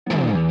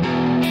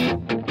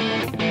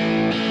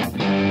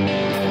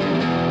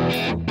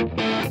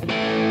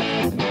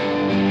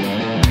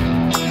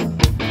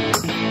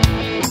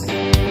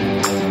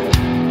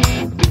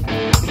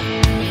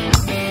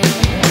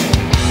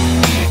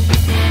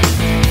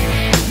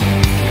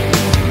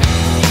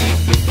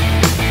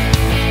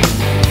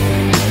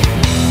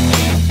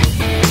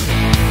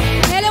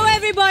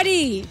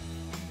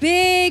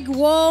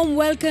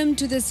welcome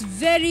to this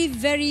very,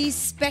 very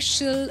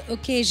special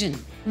occasion.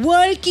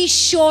 World की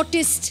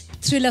shortest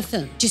thriller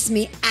film,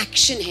 जिसमें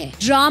action है,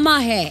 drama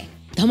है,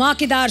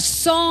 धमाकेदार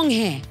सॉन्ग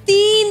हैं,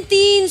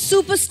 तीन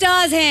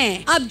सुपरस्टार्स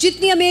हैं. अब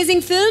जितनी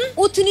अमेजिंग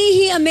फिल्म उतनी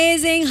ही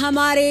अमेजिंग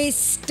हमारे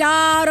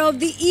star of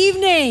the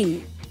evening.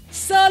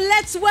 So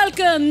let's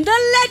welcome the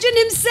legend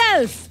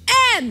himself,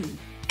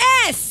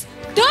 MS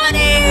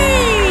Dhoni.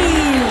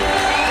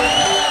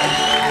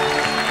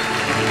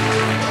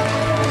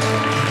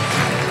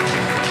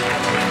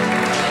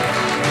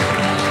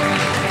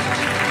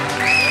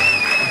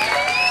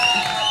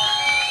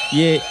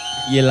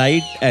 ये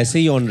लाइट ऐसे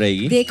ही ऑन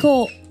रहेगी.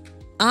 देखो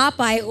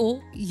आप आए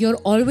हो, you're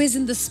always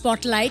in the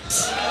spotlight.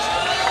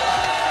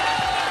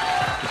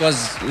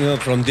 Because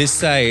from this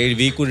side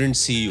we couldn't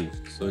see you,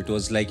 so it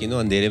was like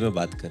अंधेरे में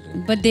बात कर रहे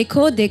हैं. But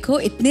देखो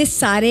इतने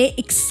सारे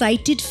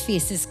excited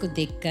faces को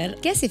देखकर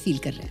कैसे feel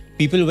कर रहे हैं?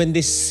 People when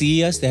they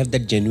see us, they have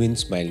that genuine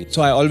smile.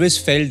 So I always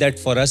felt that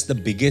for us the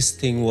biggest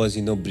thing was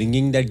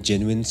bringing that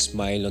genuine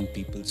smile on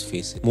people's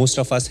faces. Most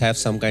of us have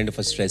some kind of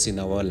a stress in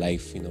our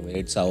life, where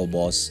it's our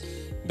boss,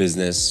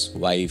 business,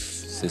 wife,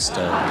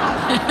 sister.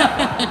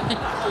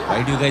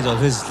 Why do you guys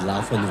always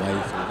laugh on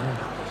wife?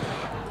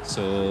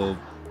 So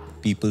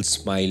people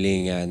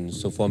smiling, and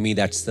so for me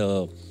that's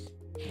the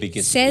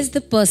biggest. Says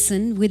the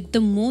person with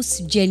the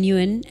most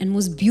genuine and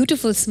most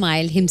beautiful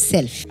smile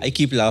himself. I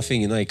keep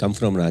laughing, I come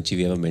from Ranchi,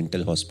 we have a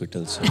mental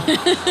hospital.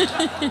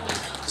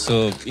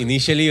 So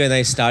initially when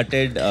I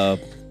started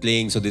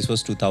playing, so this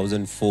was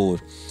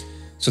 2004.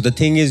 So the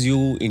thing is,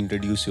 you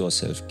introduce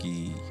yourself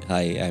ki,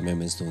 hi, I'm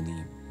MS Dhoni.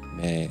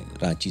 मैं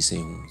रांची से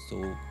हूँ. So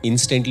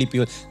instantly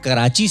people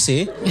Karachi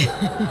से.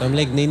 I'm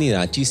like नहीं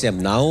रांची से.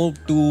 Now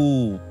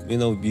to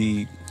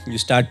you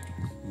start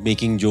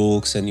making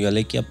jokes and you're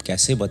like कि अब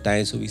कैसे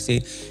बताएं. So we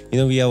say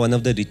we are one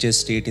of the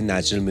richest state in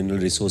natural mineral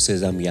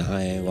resources. हम यहाँ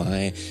हैं वहाँ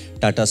हैं.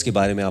 टाटास के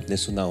बारे में आपने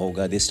सुना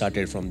होगा. They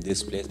started from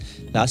this place.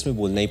 Last में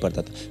बोलना ही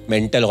पड़ता था.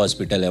 मेंटल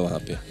हॉस्पिटल है वहाँ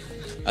पे.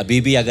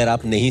 अभी भी अगर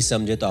आप नहीं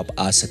समझे तो आप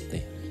आ सकते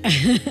हैं.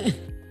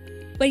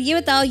 पर ये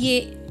बताओ,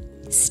 ये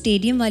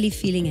स्टेडियम वाली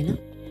फीलिंग है ना?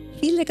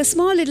 Feel like a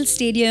small little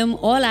stadium,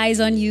 all eyes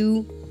on you.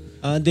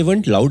 They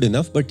weren't loud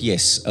enough, but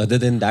yes, other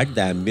than that,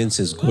 the ambience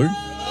is good.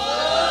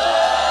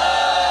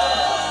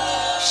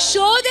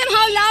 Show him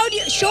how loud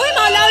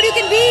you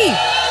can be.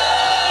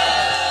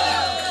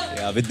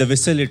 Yeah, with the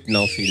whistle, it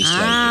now feels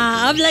like.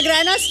 अब लग रहा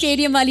है ना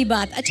stadium वाली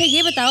बात. अच्छा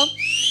ये बताओ,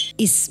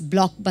 इस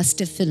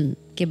ब्लॉकबस्टर फिल्म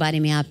के बारे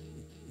में आप,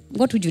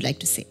 what would you like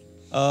to say?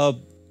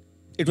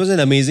 It was an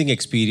amazing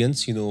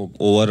experience,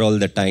 overall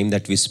the time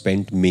that we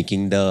spent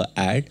making the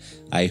ad.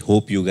 I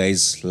hope you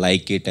guys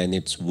like it and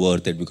it's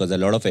worth it because a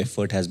lot of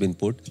effort has been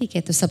put. ठीक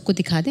है, तो सबको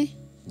दिखा दें?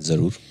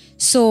 जरूर.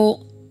 So,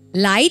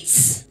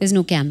 lights, there's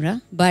no camera,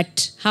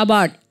 but how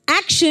about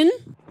action?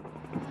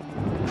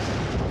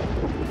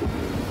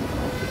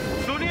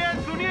 सुनिए,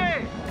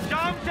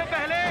 शाम से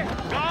पहले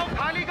गांव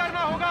खाली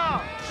करना होगा.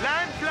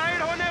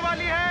 लैंडस्लाइड होने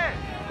वाली है.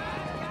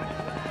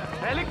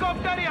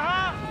 हेलीकॉप्टर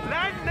यहाँ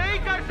लैंड नहीं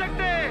कर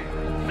सकते.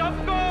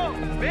 सबको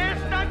बेस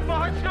तक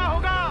पहुंचना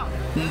होगा.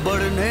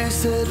 बढ़ने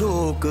से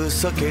रोक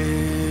सके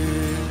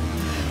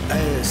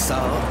ऐसा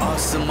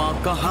आसमां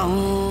कहाँ,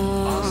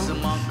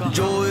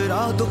 जो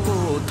इरादों को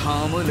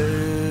थाम ले.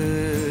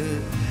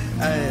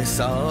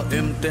 ऐसा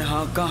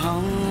इम्तिहां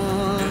कहाँ,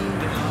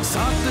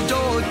 साथ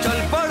जो चल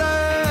पड़े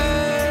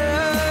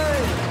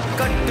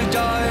कट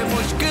जाए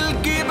मुश्किल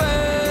की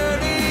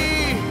बेड़ी.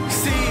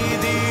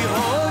 सीधी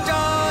हो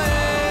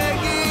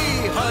जाएगी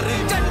हर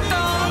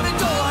चट्टान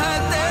जो है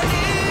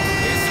तेरी.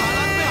 इस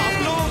हालत में आप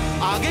लोग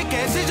आगे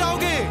कैसे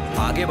जाओगे?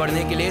 आगे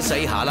बढ़ने के लिए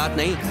सही हालात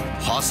नहीं,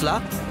 हौसला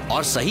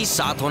और सही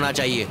साथ होना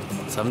चाहिए,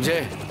 समझे?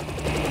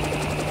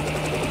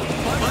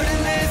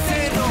 बढ़ने से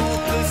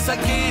रोक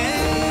सके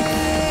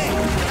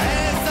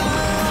ऐसा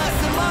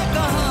आसमां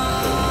कहाँ,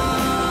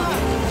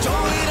 जो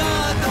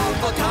इरादों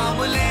को थाम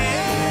ले.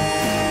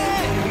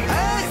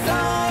 ऐसा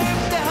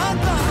इम्तिहान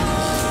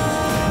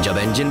कहाँ. जब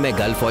इंजन में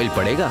गल्फ ऑयल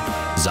पड़ेगा,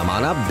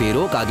 जमाना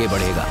बेरोक आगे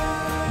बढ़ेगा.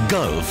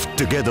 Gulf,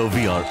 together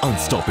we are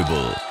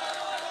unstoppable.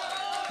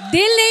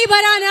 दिल नहीं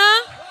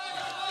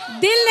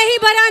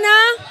भरा ना?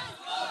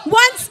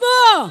 Once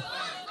more.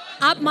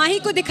 आप माही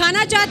को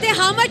दिखाना चाहते हैं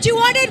how much you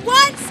want it?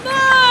 Once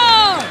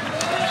more.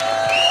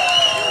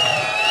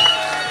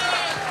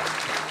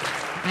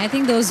 I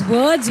think those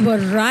words were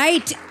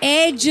right.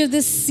 Edge of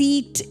the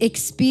seat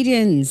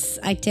experience.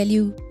 I tell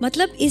you.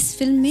 मतलब इस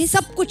फिल्म में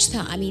सब कुछ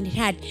था. I mean, it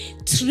had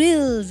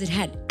thrills, it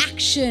had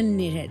action,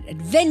 it had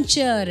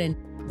adventure, and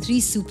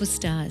 3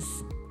 superstars.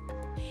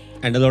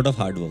 And a lot of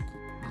hard work.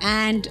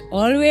 And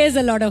always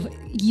a lot of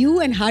you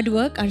and hard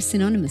work are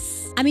synonymous.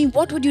 I mean,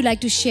 what would you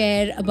like to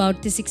share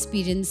about this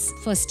experience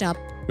first up?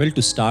 Well,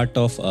 to start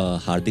off,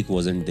 Hardik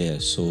wasn't there.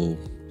 So,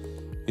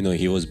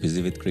 he was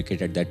busy with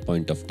cricket at that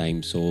point of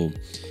time. So,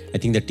 I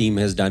think the team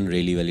has done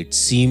really well. It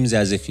seems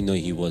as if,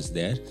 he was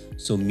there.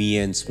 So, me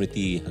and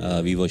Smriti,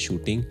 we were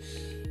shooting.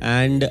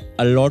 And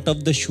a lot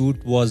of the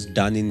shoot was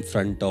done in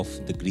front of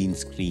the green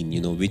screen,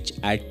 which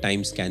at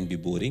times can be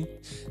boring.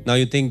 Now,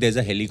 you think there's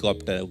a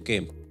helicopter,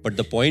 okay? But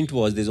the point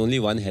was, there's only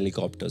one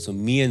helicopter. So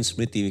me and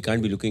Smriti, we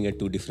can't be looking at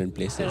two different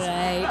places.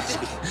 Right.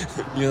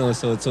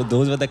 So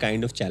those were the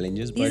kind of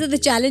challenges. These are the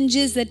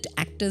challenges that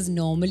actors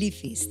normally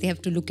face. They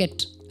have to look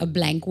at a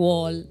blank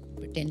wall,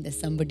 pretend there's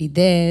somebody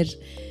there.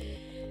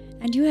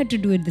 And you had to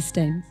do it this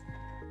time.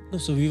 No,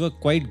 so we were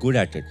quite good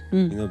at it,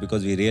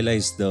 because we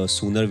realized the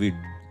sooner we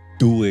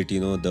do it,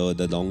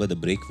 the longer the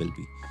break will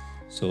be.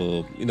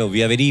 So,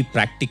 we are very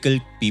practical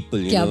people.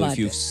 If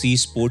you see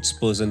sports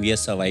person, we are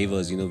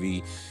survivors.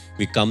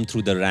 We come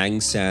through the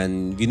ranks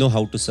and we know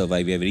how to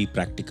survive. We are very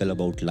practical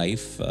about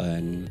life,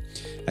 and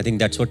I think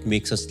that's what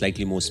makes us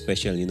slightly more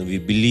special. We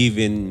believe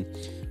in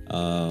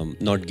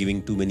not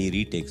giving too many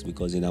retakes,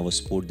 because in our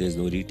sport there's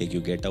no retake.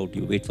 You get out,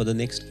 you wait for the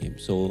next game.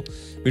 So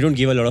we don't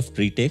give a lot of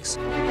retakes.